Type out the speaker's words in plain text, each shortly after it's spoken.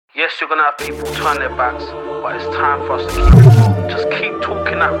Yes, you're gonna have people turn their backs, but it's time for us to keep it real. Just keep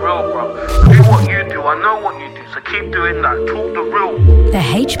talking that real, bro. Do what you do. I know what you do, so keep doing that. Talk the real. The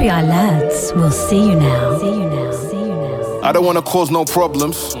HBI lads will see you now. I don't want to cause no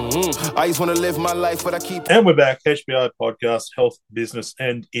problems. I just want to live my life, but I keep... And we're back, HBI Podcast, Health, Business,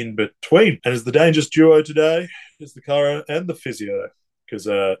 and In Between. And as the Dangerous Duo today is the chiro and the physio. Because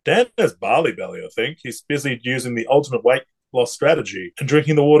Dan has Bali belly, I think. He's busy using the ultimate weight loss strategy and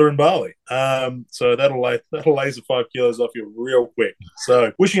drinking the water in Bali. So that'll laser 5 kilos off you real quick.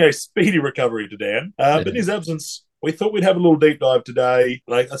 So wishing a speedy recovery to Dan. But in his absence, we thought we'd have a little deep dive today.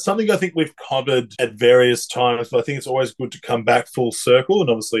 Like something I think we've covered at various times, but I think it's always good to come back full circle. And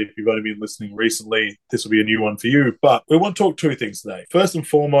obviously, if you've only been listening recently, this will be a new one for you. But we want to talk two things today. First and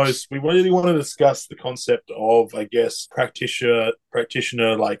foremost, we really want to discuss the concept of, I guess, practitioner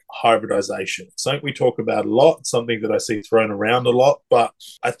like hybridization. It's something we talk about a lot, something that I see thrown around a lot, but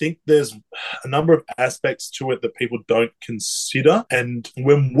I think there's a number of aspects to it that people don't consider. And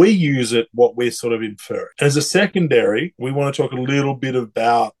when we use it, what we're sort of inferring. As a secondary, we want to talk a little bit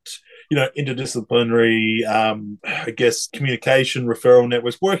about, interdisciplinary, I guess, communication, referral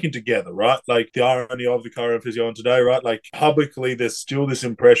networks, working together, right? Like the irony of the chiro and physio on today, right? Like publicly, there's still this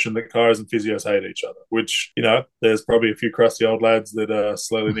impression that chiros and physios hate each other, which, there's probably a few crusty old lads that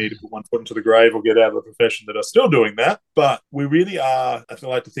slowly need to put one foot into the grave or get out of the profession that are still doing that. But we really are, I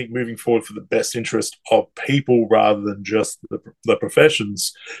like to think, moving forward for the best interest of people rather than just the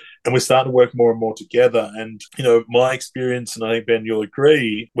professions. And we're starting to work more and more together. And, my experience, and I think, Ben, you'll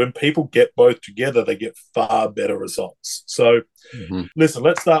agree, when people get both together, they get far better results. So, Listen,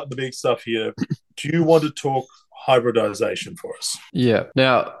 let's start with the big stuff here. Do you want to talk hybridization for us? Yeah.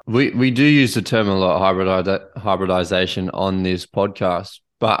 Now, we do use the term a lot, hybridization, on this podcast.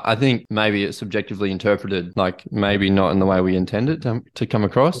 But I think maybe it's subjectively interpreted, like maybe not in the way we intended to come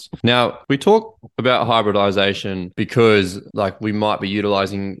across. Now, we talk about hybridization because we might be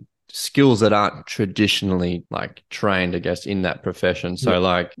utilizing skills that aren't traditionally trained, I guess, in that profession.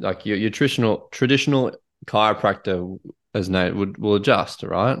 So your traditional chiropractor, as Nate will adjust,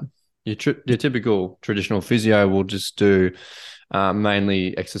 right? Your typical traditional physio will just do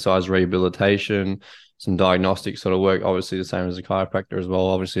mainly exercise rehabilitation, some diagnostic sort of work, obviously the same as a chiropractor as well,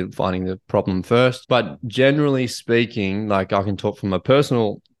 obviously finding the problem first. But generally speaking, I can talk from a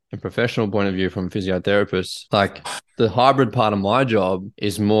personal and professional point of view from physiotherapists, the hybrid part of my job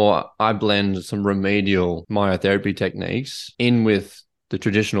is more, I blend some remedial myotherapy techniques in with the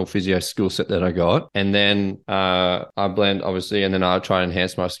traditional physio skill set that I got. And then I blend, obviously, and then I try and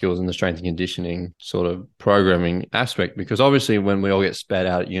enhance my skills in the strength and conditioning sort of programming aspect. Because obviously when we all get spat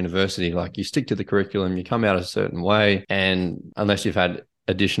out at university, you stick to the curriculum, you come out a certain way. And unless you've had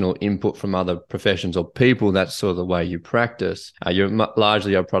additional input from other professions or people, that's sort of the way you practice. You're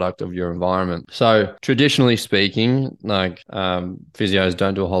largely a product of your environment. So traditionally speaking, physios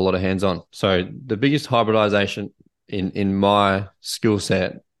don't do a whole lot of hands-on. So the biggest hybridization in my skill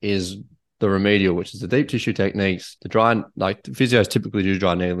set is the remedial, which is the deep tissue techniques, the dry, physios typically do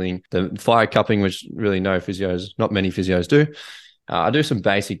dry needling, the fire cupping, which really not many physios do. I do some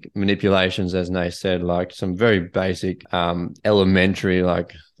basic manipulations, as Nate said, some very basic, elementary,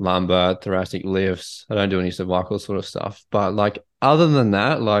 lumbar, thoracic lifts. I don't do any cervical sort of stuff. But other than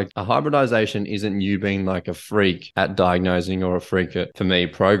that, a hybridization isn't you being a freak at diagnosing or a freak at, for me,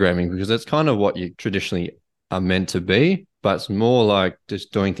 programming, because that's kind of what you traditionally are meant to be. But it's more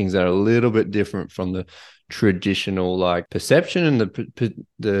just doing things that are a little bit different from the traditional perception and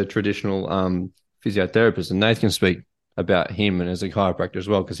the traditional physiotherapist. And Nate can speak about him and as a chiropractor as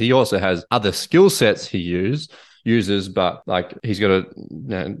well, because he also has other skill sets he uses, but he's got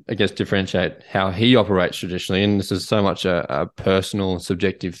to, I guess, differentiate how he operates traditionally. And this is so much a personal,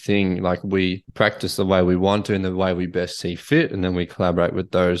 subjective thing. We practice the way we want to and the way we best see fit, and then we collaborate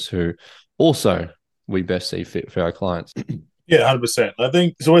with those who also we best see fit for our clients. Yeah, 100%. I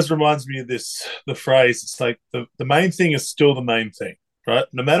think this always reminds me of the phrase, it's the main thing is still the main thing. Right?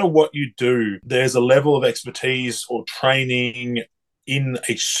 No matter what you do, there's a level of expertise or training in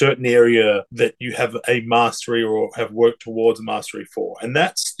a certain area that you have a mastery or have worked towards a mastery for. And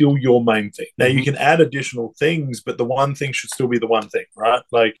that's still your main thing. Now, you can add additional things, but the one thing should still be the one thing, right?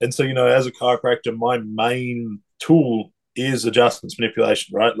 And so, as a chiropractor, my main tool is adjustments,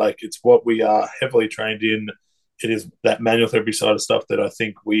 manipulation, right? It's what we are heavily trained in. It is that manual therapy side of stuff that I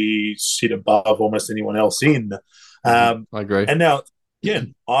think we sit above almost anyone else in. I agree. And now,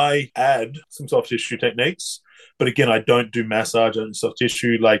 again, I add some soft tissue techniques, but again, I don't do massage and soft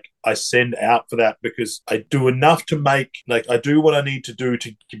tissue. I send out for that because I do enough to make, I do what I need to do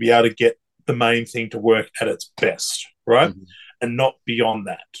to be able to get the main thing to work at its best, right? and not beyond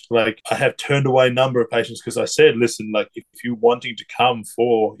that. Like, I have turned away a number of patients because I said, listen, like, if you're wanting to come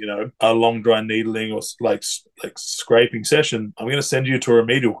for, a long dry needling or like scraping session, I'm going to send you to a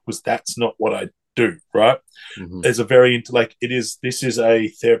remedial because that's not what I do, right? Mm-hmm. There's a very this is a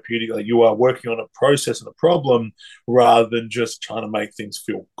therapeutic, like, you are working on a process and a problem rather than just trying to make things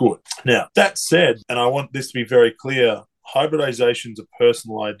feel good. Now, that said, and I want this to be very clear, hybridization is a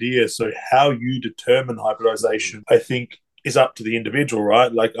personal idea. So how you determine hybridization, I think, is up to the individual,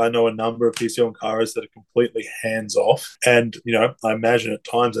 right? Like, I know a number of physio and chiros that are completely hands off. And, I imagine at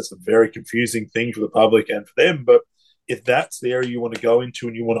times that's a very confusing thing for the public and for them. But if that's the area you want to go into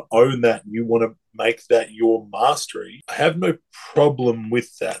and you want to own that and you want to make that your mastery, I have no problem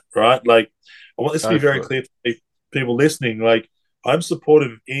with that, right? Like, I want this to be very clear to people listening. Like, I'm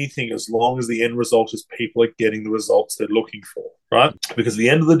supportive of anything as long as the end result is people are getting the results they're looking for, right? Because at the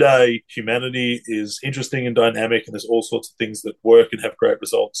end of the day, humanity is interesting and dynamic, and there's all sorts of things that work and have great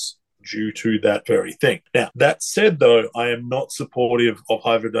results due to that very thing. Now, that said, though, I am not supportive of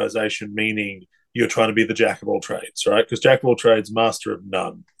hybridization, meaning you're trying to be the jack of all trades, right? Because jack of all trades, master of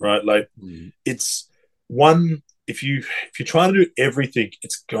none, right? Like, it's one, if you're trying to do everything,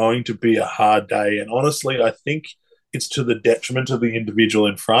 it's going to be a hard day. And honestly, I think it's to the detriment of the individual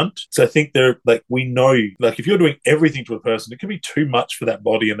in front. So I think we know, like, if you're doing everything to a person, it can be too much for that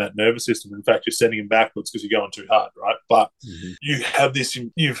body and that nervous system. In fact, you're sending them backwards because you're going too hard, right? But you have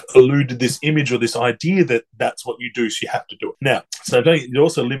you've alluded this image or this idea that that's what you do, so you have to do it. Now, so I think it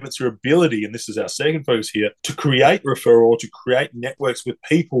also limits your ability, and this is our second focus here, to create referral, to create networks with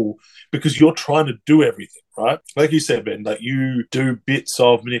people, because you're trying to do everything, right? Like you said, Ben, like, you do bits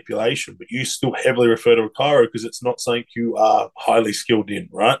of manipulation, but you still heavily refer to a chiro because it's not something you are highly skilled in,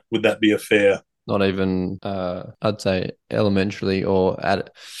 right? Would that be a fair? Not even, I'd say, elementarily or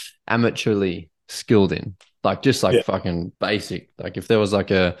amateurly skilled in. Like, just like fucking basic. Like, if there was like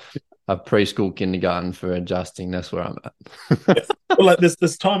a preschool kindergarten for adjusting, that's where I'm at. Well, like,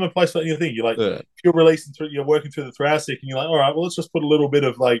 there's time and place for your thing. You're like, if you're you're working through the thoracic, and you're like, all right, well, let's just put a little bit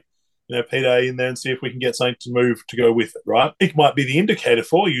of, like, PDA in there and see if we can get something to move to go with it, right? It might be the indicator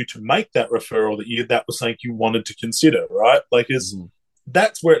for you to make that referral that was something you wanted to consider, right? Like,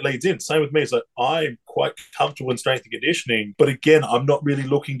 that's where it leads in. Same with me. It's like, I'm quite comfortable in strength and conditioning, but again, I'm not really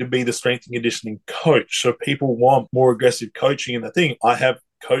looking to be the strength and conditioning coach. So people want more aggressive coaching in the thing. I have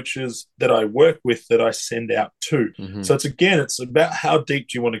coaches that I work with that I send out to. So it's about how deep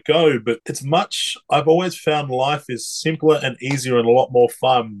do you want to go, but I've always found life is simpler and easier and a lot more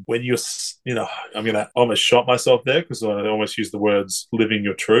fun when you're, I'm going to almost shot myself there because I almost used the words living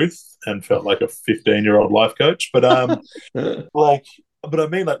your truth and felt like a 15-year-old life coach. But but I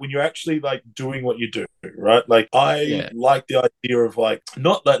mean, like, when you're actually, like, doing what you do, right? Like, I like the idea of, like,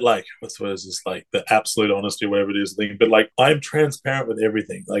 not that, like, what's this, like, the absolute honesty, whatever it is thing, but, like, I'm transparent with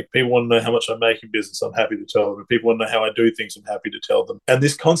everything. Like, people want to know how much I make in business, I'm happy to tell them. If people want to know how I do things, I'm happy to tell them. And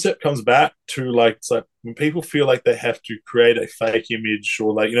this concept comes back to, like, it's like when people feel like they have to create a fake image,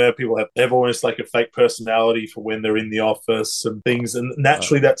 or, like, people have almost like a fake personality for when they're in the office and things. And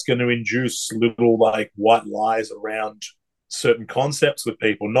naturally that's going to induce little, like, white lies around certain concepts with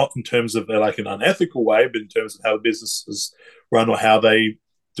people, not in terms of like an unethical way, but in terms of how the business is run or how they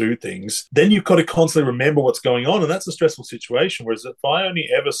do things. Then you've got to constantly remember what's going on, and that's a stressful situation. Whereas if I only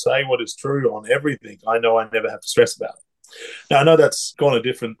ever say what is true on everything, I know I never have to stress about it. Now, I know that's gone a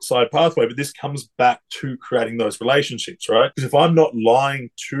different side pathway, but this comes back to creating those relationships, right? Because if I'm not lying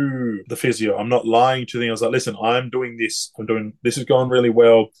to the physio, I'm not lying to them. I was like, listen, I'm doing this is going really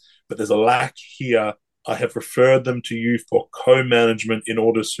well, but there's a lack here. I have referred them to you for co-management in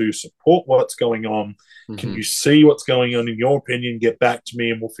order to support what's going on. Can you see what's going on in your opinion? Get back to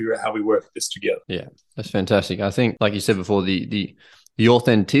me and we'll figure out how we work this together. Yeah, that's fantastic. I think, like you said before, the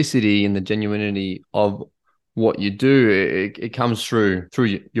authenticity and the genuinity of what you do, it comes through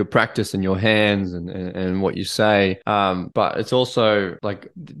your practice and your hands and what you say. But it's also like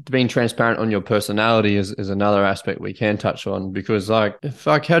being transparent on your personality is another aspect we can touch on, because like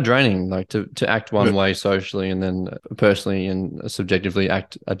how draining, like to act one way socially and then personally and subjectively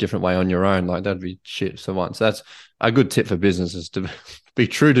act a different way on your own. Like that'd be shit for once. That's a good tip for business, is to be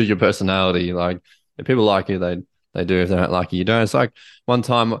true to your personality. Like if people like you, they do. If they don't like you, you don't. It's like one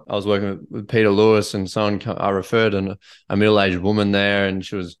time I was working with Peter Lewis, and I referred a middle-aged woman there, and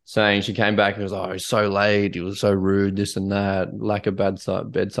she was saying, she came back and was like, oh, he's so late, he was so rude, this and that, lack of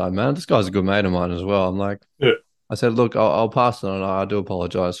bedside manner. This guy's a good mate of mine as well. I'm like, I said, look, I'll pass it on. I do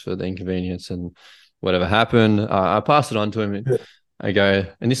apologize for the inconvenience and whatever happened. I passed it on to him. I go,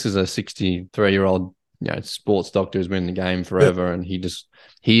 and this is a 63-year-old sports doctor who's been in the game forever, and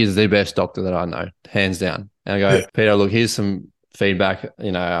he is the best doctor that I know, hands down. And I go, Peter, look, here's some feedback.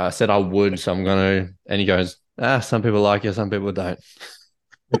 You know, I said I would, so I'm going to, and he goes, some people like you, some people don't.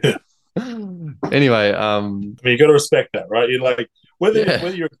 Anyway, I mean, you got to respect that, right? You're like, whether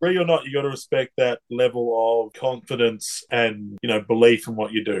you agree or not, you got to respect that level of confidence and, you know, belief in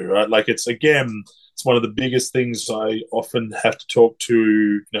what you do, right? Like, it's one of the biggest things I often have to talk to,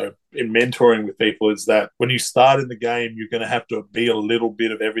 you know, in mentoring with people, is that when you start in the game, you're going to have to be a little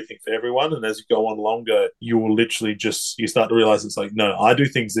bit of everything for everyone. And as you go on longer, you will literally you start to realize it's like, no, I do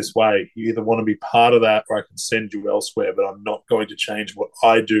things this way. You either want to be part of that or I can send you elsewhere, but I'm not going to change what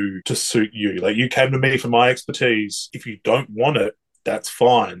I do to suit you. Like, you came to me for my expertise. If you don't want it, that's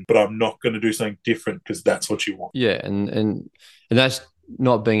fine, but I'm not going to do something different because that's what you want. Yeah, and that's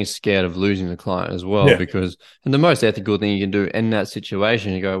not being scared of losing the client as well, because and the most ethical thing you can do in that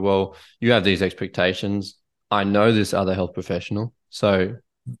situation, you go, well, you have these expectations. I know this other health professional, so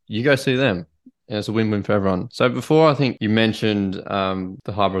you go see them. And it's a win-win for everyone. So before, I think you mentioned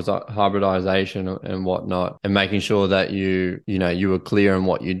the hybridization and whatnot, and making sure that you were clear on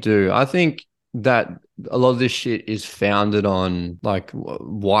what you do. I think that a lot of this shit is founded on like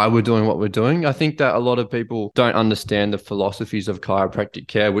why we're doing what we're doing. I think that a lot of people don't understand the philosophies of chiropractic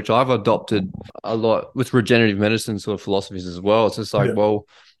care, which I've adopted a lot with regenerative medicine sort of philosophies as well. It's just like, well,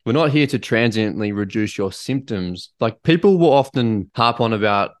 we're not here to transiently reduce your symptoms. Like, people will often harp on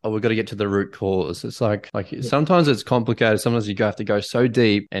about, we've got to get to the root cause. It's like sometimes it's complicated. Sometimes you have to go so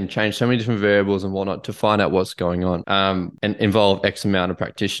deep and change so many different variables and whatnot to find out what's going on, and involve X amount of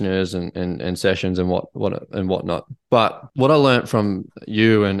practitioners and sessions and whatnot. But what I learned from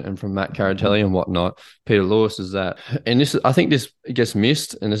you and from Matt Caratelli and whatnot, Peter Lewis, is that, and this, I think this gets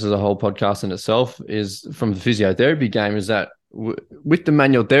missed, and this is a whole podcast in itself, is from the physiotherapy game, is that with the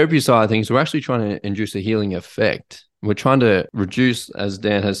manual therapy side of things, we're actually trying to induce a healing effect. We're trying to reduce, as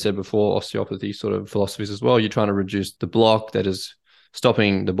Dan has said before, osteopathy sort of philosophies as well. You're trying to reduce the block that is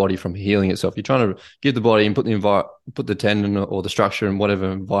stopping the body from healing itself. You're trying to give the body and put the tendon or the structure in whatever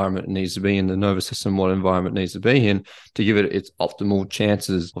environment it needs to be in, the nervous system, what environment it needs to be in, to give it its optimal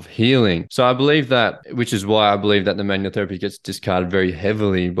chances of healing. So I believe that, which is why I believe that the manual therapy gets discarded very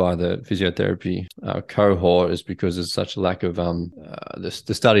heavily by the physiotherapy cohort, is because there's such a lack of the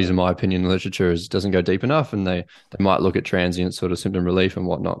studies, in my opinion, literature doesn't go deep enough, and they might look at transient sort of symptom relief and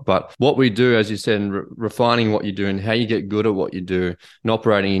whatnot. But what we do, as you said, in refining what you do and how you get good at what you do and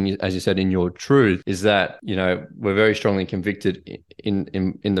operating in, as you said, in your truth, is that, you know, we're very strongly convicted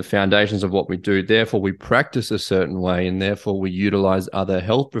in the foundations of what we do. Therefore, we practice a certain way, and therefore we utilize other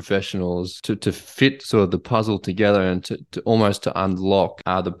health professionals to fit sort of the puzzle together and to almost to unlock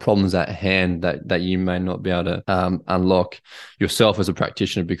the problems at hand that you may not be able to unlock yourself as a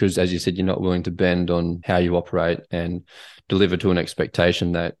practitioner, because, as you said, you're not willing to bend on how you operate and deliver to an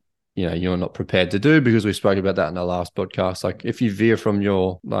expectation that, you know, you're not prepared to do, because we spoke about that in the last podcast. Like, if you veer from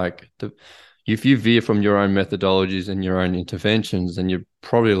your own methodologies and your own interventions, then you're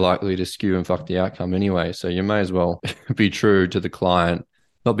probably likely to skew and fuck the outcome anyway. So you may as well be true to the client,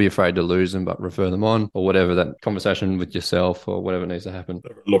 not be afraid to lose them, but refer them on, or whatever, that conversation with yourself or whatever needs to happen.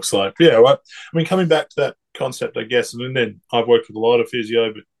 Whatever it looks like. Yeah, well, I mean, coming back to that concept, I guess, and then I've worked with a lot of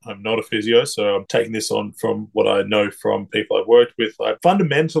physio, but I'm not a physio, so I'm taking this on from what I know from people I've worked with. Like,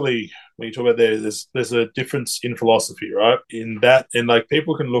 fundamentally, when you talk about there's a difference in philosophy, right? In that, and like,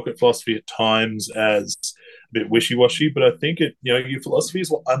 people can look at philosophy at times as a bit wishy-washy, but I think your philosophy is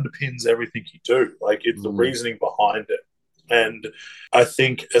what underpins everything you do. Like, it's the reasoning behind it. And I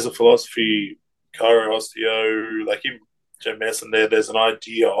think as a philosophy, chiro, osteo, like even medicine, there's an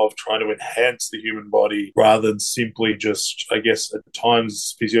idea of trying to enhance the human body rather than simply just, I guess, at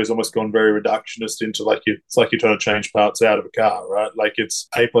times physio has almost gone very reductionist into it's like you're trying to change parts out of a car, right? Like, it's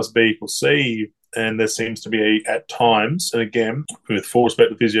A plus B equals C. And there seems to be at times, and again, with full respect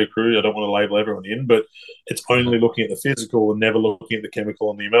to the physio crew, I don't want to label everyone in, but it's only looking at the physical and never looking at the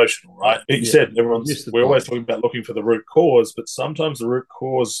chemical and the emotional, right? You said we're always talking about looking for the root cause, but sometimes the root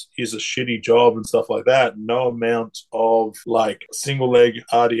cause is a shitty job and stuff like that. No amount of like single leg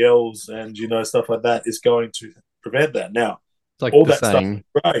RDLs and, stuff like that is going to prevent that. Now, like all that saying,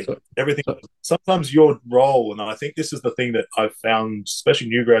 stuff, right? Everything. Sometimes your role, and I think this is the thing that I've found, especially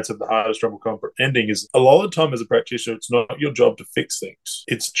new grads have the hardest trouble comprehending, is a lot of the time as a practitioner, it's not your job to fix things.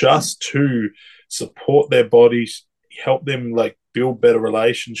 It's just to support their bodies, help them like build better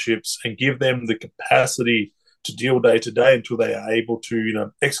relationships, and give them the capacity to deal day to day until they are able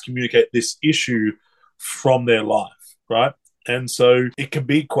to, excommunicate this issue from their life, right? And so it can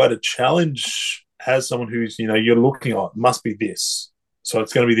be quite a challenge as someone who's, you're looking at, must be this, so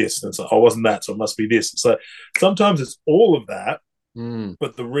it's going to be this. And it's like, I wasn't that, so it must be this. So sometimes it's all of that,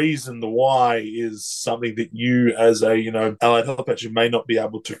 But the reason, the why, is something that you, as a allied health practitioner, may not be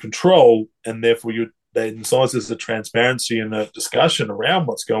able to control, and therefore you. Then, so there's a transparency and a discussion around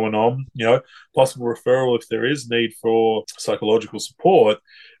what's going on. Possible referral if there is need for psychological support,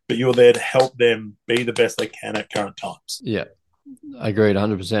 but you're there to help them be the best they can at current times. Yeah, agreed,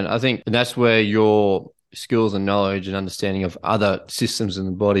 100%. I think that's where your skills and knowledge and understanding of other systems in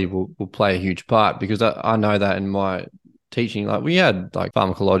the body will play a huge part, because I know that in my teaching, like we had like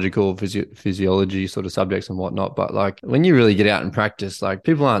pharmacological physiology sort of subjects and whatnot, but like when you really get out and practice, like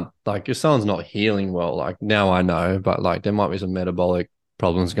people aren't like, if someone's not healing well, like now I know, but like there might be some metabolic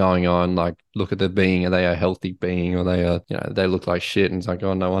problems going on. Like look at the being, are they a healthy being, or they are, they look like shit, and it's like,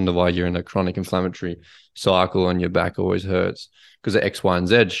 oh, no wonder why you're in a chronic inflammatory cycle and your back always hurts because of X, Y, and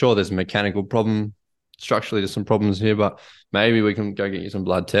Z. Sure, there's a mechanical problem. Structurally, there's some problems here, but maybe we can go get you some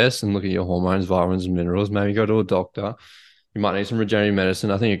blood tests and look at your hormones, vitamins, and minerals. Maybe go to a doctor. You might need some regenerative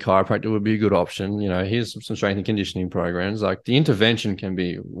medicine. I think a chiropractor would be a good option. Here's some strength and conditioning programs. Like the intervention can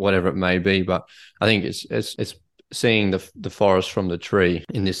be whatever it may be, but I think it's seeing the forest from the tree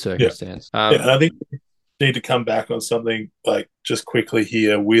in this circumstance. And I think we need to come back on something like just quickly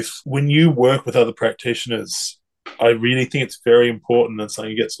here with when you work with other practitioners. I really think it's very important, and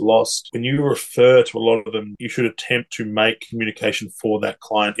something gets lost. When you refer to a lot of them, you should attempt to make communication for that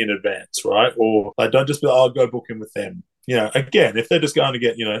client in advance, right? Or like, don't just be like, I'll go book in with them. Again, if they're just going to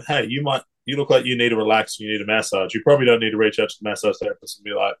get, hey, you look like you need to relax, you need a massage. You probably don't need to reach out to the massage therapist and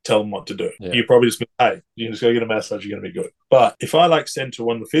be like, tell them what to do. Yeah. You probably just be, hey, you can just go get a massage, you're going to be good. But if I send to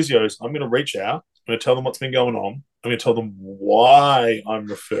one of the physios, I'm going to reach out, I'm going to tell them what's been going on. I'm going to tell them why I'm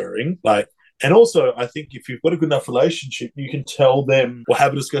referring. And also, I think if you've got a good enough relationship, you can tell them or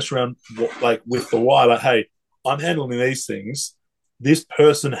have a discussion around with the why. Like, hey, I'm handling these things. This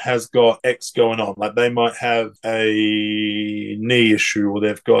person has got X going on. Like they might have a knee issue, or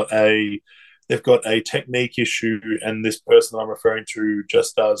they've got a technique issue, and this person I'm referring to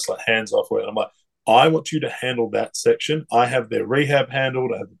just does like hands off work. And I'm like, I want you to handle that section. I have their rehab handled.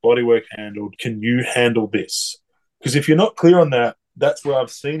 I have the bodywork handled. Can you handle this? Because if you're not clear on that, that's where I've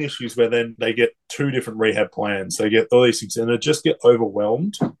seen issues where then they get two different rehab plans. They get all these things and they just get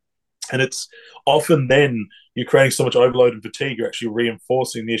overwhelmed. And it's often then you're creating so much overload and fatigue, you're actually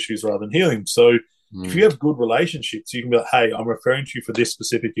reinforcing the issues rather than healing. So if you have good relationships, you can be like, hey, I'm referring to you for this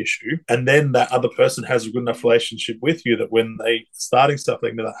specific issue. And then that other person has a good enough relationship with you that when they starting stuff, they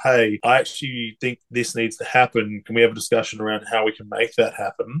can be like, hey, I actually think this needs to happen. Can we have a discussion around how we can make that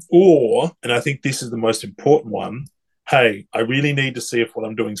happen? Or, and I think this is the most important one, hey, I really need to see if what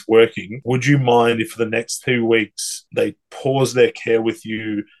I'm doing is working. Would you mind if for the next 2 weeks they pause their care with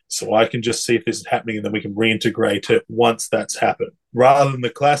you so I can just see if this is happening and then we can reintegrate it once that's happened? Rather than the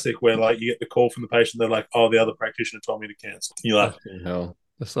classic where like you get the call from the patient, they're like, oh, the other practitioner told me to cancel. You're like, hell,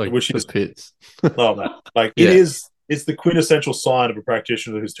 that's like which is pits. Oh man, like it's the quintessential sign of a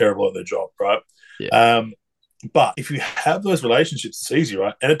practitioner who's terrible at their job, right? Yeah. But if you have those relationships, it's easy,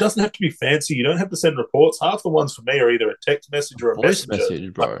 right? And it doesn't have to be fancy. You don't have to send reports. Half the ones for me are either a text message or a voice messenger.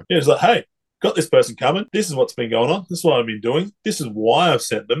 message, bro. Like, it's like, hey, got this person coming. This is what's been going on. This is what I've been doing. This is why I've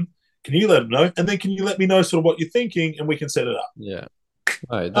sent them. Can you let them know? And then can you let me know sort of what you're thinking and we can set it up? Yeah.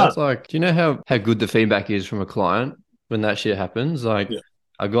 Right. That's like, do you know how good the feedback is from a client when that shit happens? Like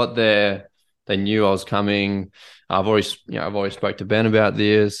I got there, they knew I was coming. I've always spoke to Ben about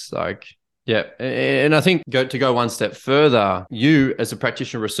this. Like, yeah. And I think to go one step further, you as a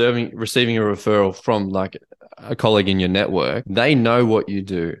practitioner receiving a referral from like a colleague in your network, they know what you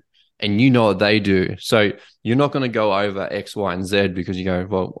do and you know what they do. So you're not going to go over X, Y, and Z because you go,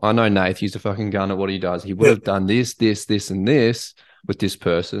 well, I know Nath, he's a fucking gun at what he does. He would have done this, and this with this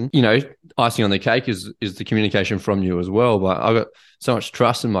person. Icing on the cake is the communication from you as well. But I've got so much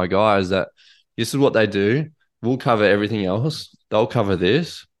trust in my guys that this is what they do. We'll cover everything else. They'll cover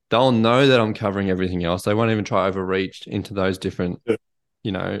this. They'll know that I'm covering everything else. They won't even try overreach into those different,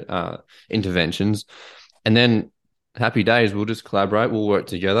 interventions. And then happy days, we'll just collaborate. We'll work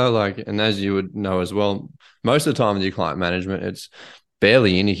together. And as you would know as well, most of the time with your client management, it's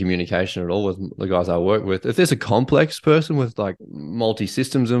barely any communication at all with the guys I work with. If there's a complex person with like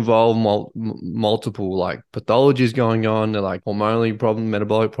multi-systems involved, multiple like pathologies going on, they're like hormonally problem,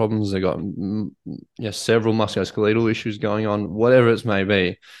 metabolic problems, they got several musculoskeletal issues going on, whatever it may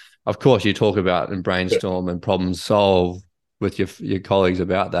be. Of course, you talk about and brainstorm and problem solve with your colleagues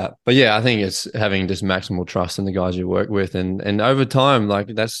about that. But yeah, I think it's having just maximal trust in the guys you work with. And over time, like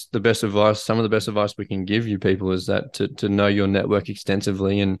that's the best advice. Some of the best advice we can give you people is that to know your network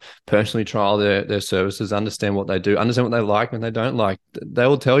extensively and personally trial their services, understand what they do, understand what they like and they don't like. They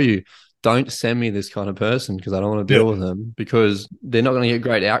will tell you don't send me this kind of person because I don't want to deal with them, because they're not going to get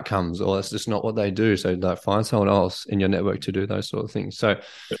great outcomes, or that's just not what they do. So like, find someone else in your network to do those sort of things. So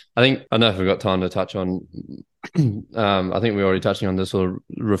I don't know if we've got time to touch on, I think we're already touching on the sort of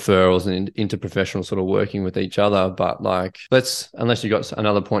referrals and interprofessional sort of working with each other, but like, unless you got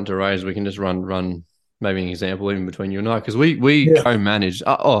another point to raise, we can just run maybe an example even between you and I, because we co-manage.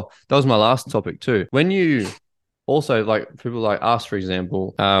 That was my last topic too. When you also, like, people like us, for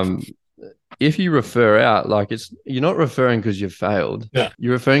example, if you refer out, like, you're not referring because you've failed. Yeah.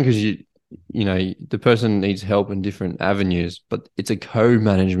 You're referring because you know, the person needs help in different avenues, but it's a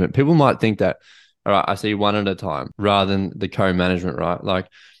co-management. People might think that, all right, I see one at a time, rather than the co-management, right? Like,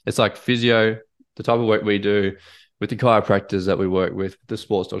 it's like physio, the type of work we do with the chiropractors that we work with, the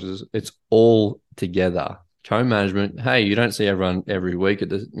sports doctors, it's all together. Co-management, hey, you don't see everyone every week at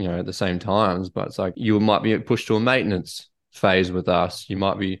the same times, but it's like you might be pushed to a maintenance phase with us. You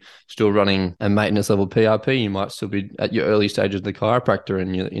might be still running a maintenance level PRP. You might still be at your early stage of the chiropractor,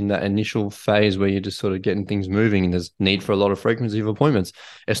 and you're in that initial phase where you're just sort of getting things moving, and there's need for a lot of frequency of appointments.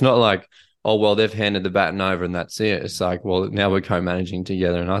 It's not like, oh, well, they've handed the baton over and that's it. It's like, well, now we're co-managing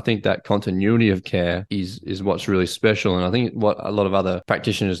together. And I think that continuity of care is what's really special. And I think what a lot of other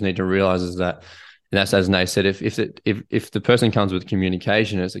practitioners need to realize is that, and that's, as Nate said, if the person comes with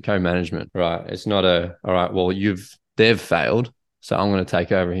communication, it's a co-management, right? It's not all right, well, they've failed, so I'm going to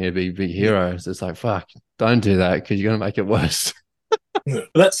take over here, be big heroes. It's like, fuck, don't do that, because you're going to make it worse.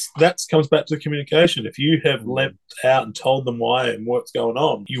 That comes back to communication. If you have leapt out and told them why and what's going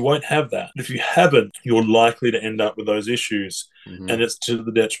on, you won't have that. If you haven't, you're likely to end up with those issues, and it's to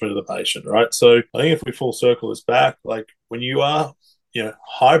the detriment of the patient, right? So I think if we full circle this back, like, when you are,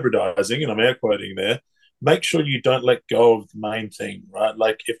 hybridizing, and I'm air quoting there, make sure you don't let go of the main thing, right?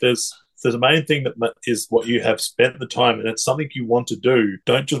 Like, if there's a main thing that is what you have spent the time, and it's something you want to do,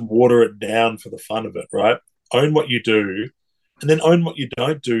 don't just water it down for the fun of it, right? Own what you do, and then own what you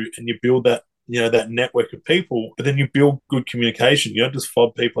don't do, and you build that, that network of people, but then you build good communication. You don't just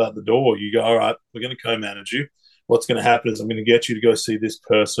fob people out the door. You go, all right, we're going to co-manage you. What's going to happen is I'm going to get you to go see this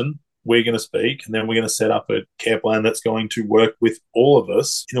person. We're going to speak, and then we're going to set up a care plan that's going to work with all of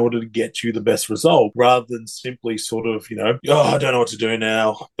us in order to get you the best result, rather than simply sort of, I don't know what to do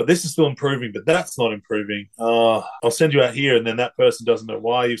now, but this is still improving, but that's not improving. I'll send you out here, and then that person doesn't know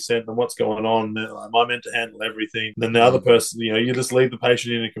why you've sent them, what's going on. Am I meant to handle everything? And then the other person, you just leave the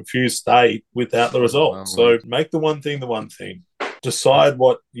patient in a confused state without the result. Wow. So make the one thing. Decide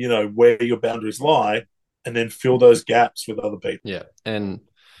what, where your boundaries lie, and then fill those gaps with other people. Yeah. And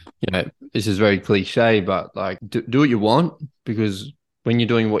this is very cliche, but like, do what you want, because when you're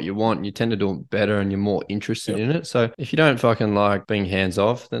doing what you want, you tend to do it better and you're more interested in it. So if you don't fucking like being hands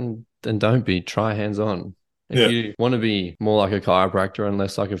off, then don't be. Try hands on. If you want to be more like a chiropractor and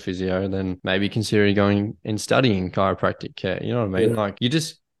less like a physio, then maybe consider going and studying chiropractic care. You know what I mean? Like, you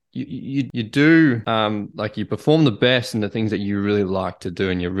just you do like, you perform the best in the things that you really like to do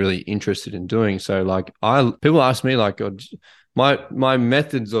and you're really interested in doing. So like, people ask me like, my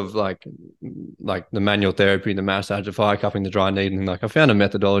methods of like the manual therapy, the massage, the fire cupping, the dry needling, like, I found a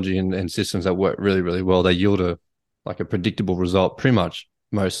methodology and systems that work really, really well. They yield a predictable result pretty much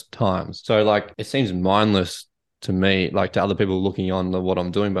most times. So like, it seems mindless to me, like to other people looking on what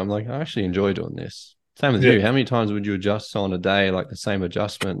I'm doing, but I'm like, I actually enjoy doing this. Same with you. How many times would you adjust on a day, like the same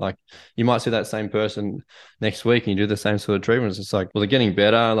adjustment? Like, you might see that same person next week and you do the same sort of treatments. It's like, well, they're getting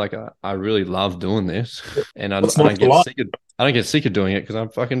better. Like, I really love doing this, and I don't get sick of doing it because I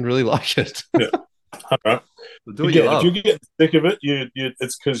fucking really like it. Yeah. All right. Do what you love. If you get sick of it,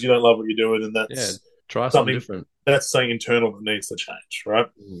 it's because you don't love what you're doing, and that's try something different. That's something internal that needs to change, right?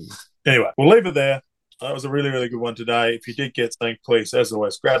 Anyway, we'll leave it there. That was a really, really good one today. If you did get something, please, as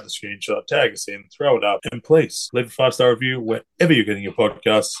always, grab the screenshot, tag us in, throw it up, and please leave a 5-star review wherever you're getting your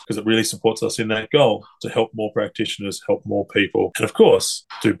podcasts, because it really supports us in that goal to help more practitioners, help more people, and of course,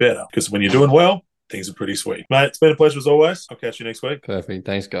 do better. Because when you're doing well, things are pretty sweet. Mate, it's been a pleasure as always. I'll catch you next week. Perfect.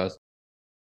 Thanks, guys.